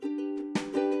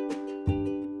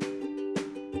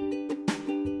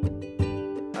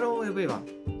everyone.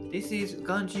 This is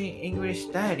Ganjin English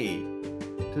Diary.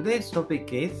 Today's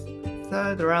topic is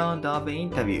Third Round of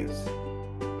Interviews.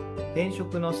 転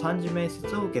職の3次面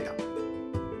接を受けた。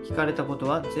聞かれたこと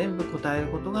は全部答える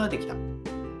ことができた。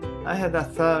I had a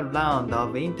third round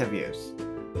of interviews,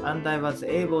 and I was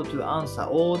able to answer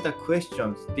all the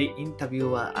questions the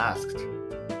interviewer asked.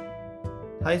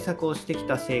 対策をしてき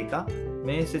たせいか、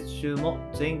面接中も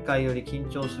前回より緊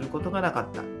張することがなか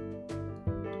った。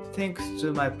Thanks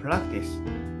to my practice,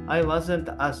 I wasn't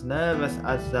as nervous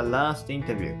as the last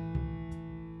interview.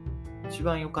 一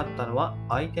番良かったのは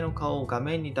相手の顔を画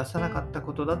面に出さなかった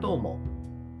ことだと思う。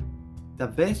The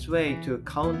best way to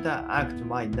counteract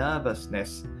my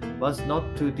nervousness was not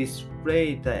to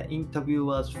display the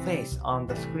interviewer's face on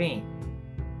the screen.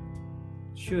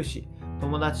 終始、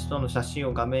友達との写真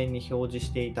を画面に表示し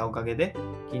ていたおかげで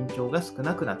緊張が少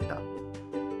なくなった。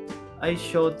I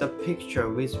showed the picture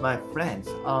with my friends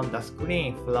on the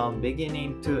screen from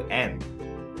beginning to end.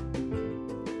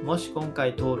 もし今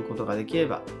回通ることができれ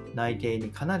ば内定に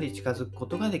かなり近づくこ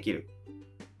とができる。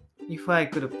If I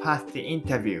could pass the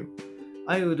interview,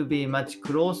 I would be much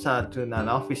closer to an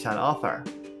official offer.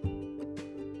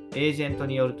 エージェント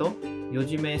によると、4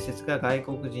次面接が外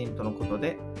国人とのこと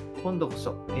で、今度こ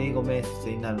そ英語面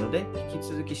接になるので、引き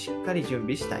続きしっかり準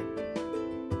備したい。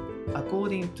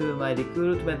According to my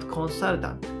recruitment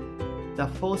consultant, the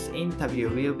fourth interview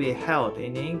will be held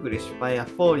in English by a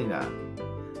foreigner.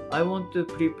 I want to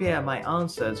prepare my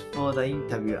answers for the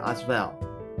interview as well.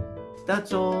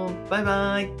 That's all. Bye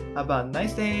bye. Have a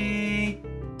nice day.